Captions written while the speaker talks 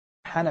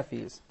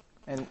Hanafis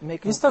and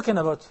make He's talking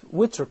about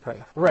Witr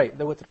Prayer. Right,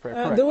 the Witr Prayer,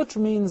 correct. The Witr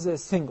means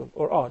single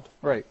or odd.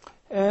 Right.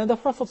 And the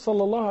Prophet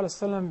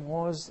ﷺ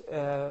was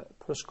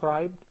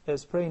prescribed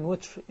as praying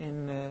Witr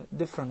in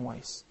different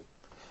ways,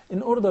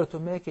 in order to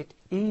make it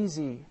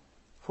easy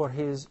for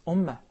his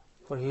ummah,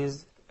 for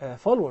his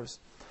followers.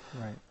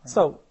 Right.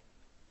 So,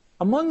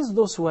 amongst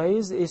those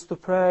ways is to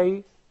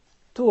pray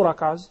 2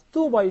 rak'ahs,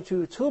 2 by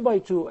 2, 2 by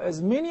 2,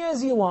 as many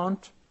as you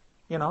want,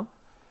 you know,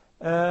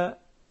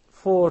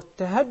 for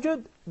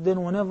tahajjud.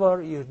 Then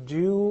whenever you're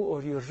due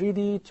or you're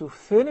ready to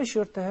finish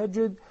your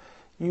tahajjud,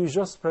 you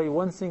just pray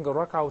one single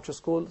rak'ah, which is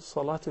called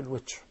Salatul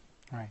Witr.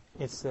 Right.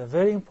 It's a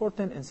very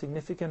important and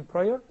significant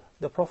prayer.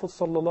 The Prophet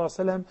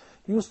ﷺ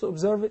used to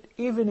observe it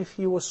even if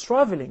he was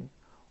traveling,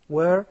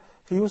 where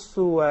he used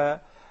to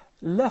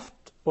left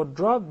or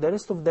drop the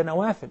rest of the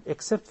nawafil,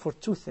 except for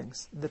 2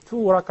 things. The 2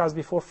 rak'ahs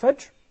before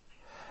Fajr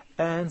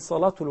and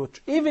Salatul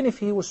Witr. Even if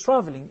he was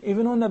traveling,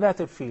 even on the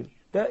battlefield,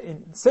 that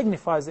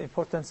signifies the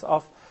importance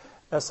of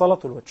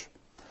Salatul Witr.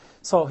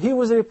 So he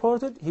was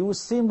reported, he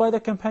was seen by the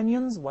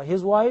companions, by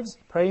his wives,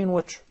 praying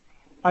Witr.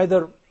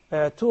 Either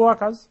 2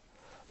 rak'ahs,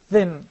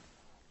 then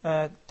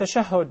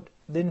tashahhud,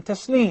 then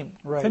taslim,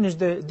 right. Finish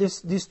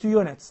these 2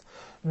 units.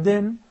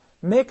 Then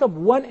make up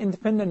 1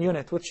 independent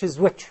unit, which is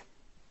Witr.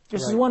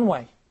 This is one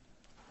way.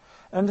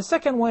 And the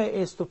second way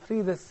is to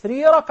pray the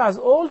 3 rak'ahs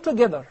all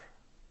together,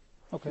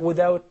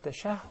 without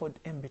tashahhud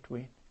in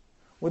between,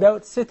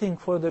 without sitting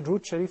for the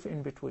Durood Sharif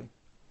in between.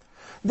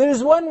 There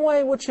is one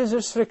way which is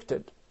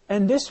restricted,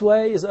 and this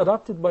way is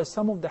adopted by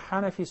some of the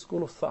Hanafi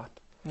school of thought.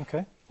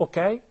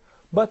 Okay?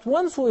 But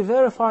once we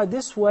verify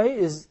this way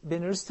is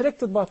been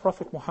restricted by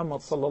Prophet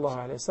Muhammad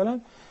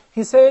ﷺ,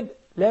 he said,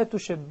 لا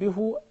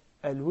تشبهوا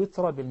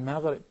الوتر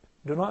بالمغرب.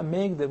 Do not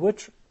make the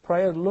Witr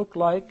prayer look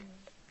like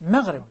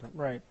Maghrib.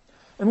 Right.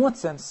 In what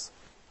sense?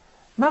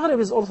 Maghrib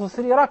is also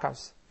 3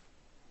 rak'ahs.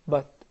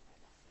 But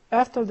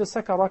after the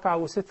second rak'ah,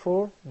 we sit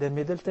for the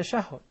middle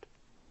tashahhud.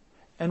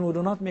 And we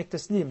do not make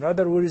taslim,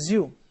 rather we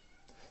resume.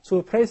 So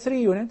we pray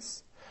 3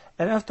 units,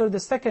 and after the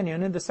second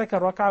unit, the second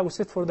rak'ah, we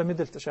sit for the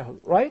middle tashahhud,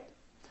 right?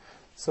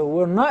 So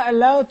we're not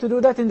allowed to do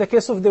that in the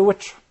case of the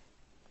Witr.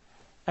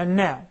 And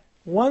now,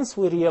 once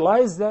we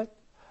realize that,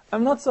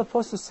 I'm not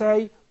supposed to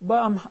say,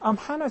 but I'm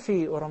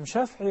Hanafi, or I'm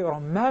Shafi'i, or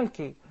I'm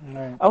Maliki.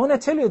 Right. I want to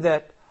tell you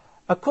that,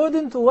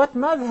 according to what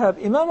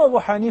madhab Imam Abu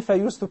Hanifa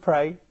used to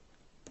pray,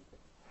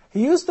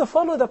 he used to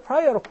follow the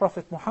prayer of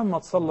Prophet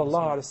Muhammad sallallahu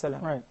alaihi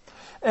wasallam. Right.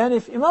 And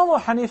if Imam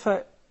Abu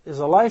Hanifa is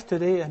alive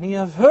today and he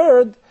have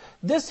heard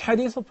this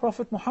hadith of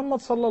Prophet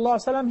Muhammad sallallahu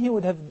alaihi wasallam, he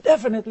would have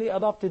definitely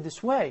adopted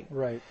this way.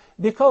 Right.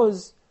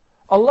 Because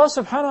Allah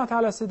subhanahu wa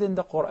ta'ala said in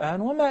the Quran,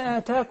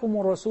 وَمَا آتَاكُمُ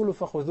الرَّسُولُ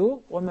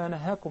فَخُذُوهُ وَمَا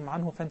نَهَاكُمْ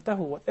عَنْهُ فَانْتَهُوا.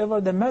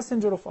 Whatever the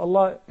messenger of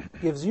Allah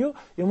gives you,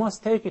 you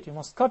must take it, you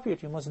must copy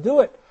it, you must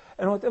do it.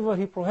 And whatever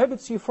he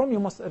prohibits you from, you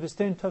must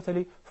abstain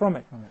totally from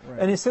it. Right.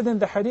 And he said in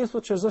the hadith,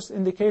 which is just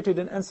indicated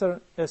in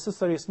answer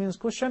Sister Yasmin's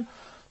question,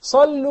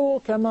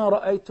 صَلُّوا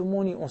كَمَا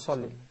رَأَيْتُمُونِي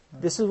أُصَلِّي.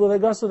 This is with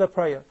regards to the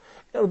prayer.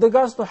 With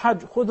regards to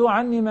Hajj, خُذُوا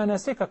عَنِّي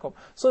مَنَاسِكَكُمْ.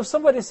 So if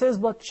somebody says,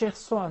 but Sheikh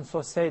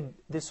so-and-so said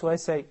this way,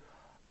 say,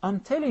 I'm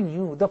telling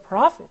you, the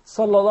Prophet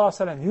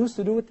ﷺ used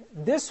to do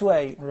it this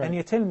way. Right. And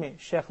you tell me,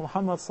 Sheikh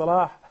Muhammad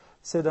Salah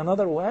said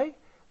another way?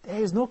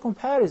 There is no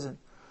comparison.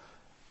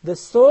 The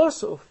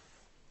source of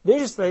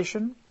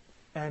legislation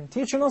and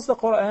teaching us the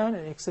Quran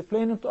and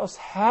explaining to us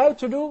how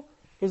to do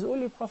is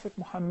only Prophet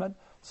Muhammad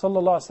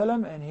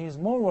ﷺ, and he is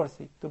more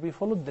worthy to be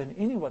followed than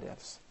anybody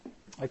else.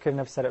 I couldn't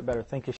have said it better. Thank you.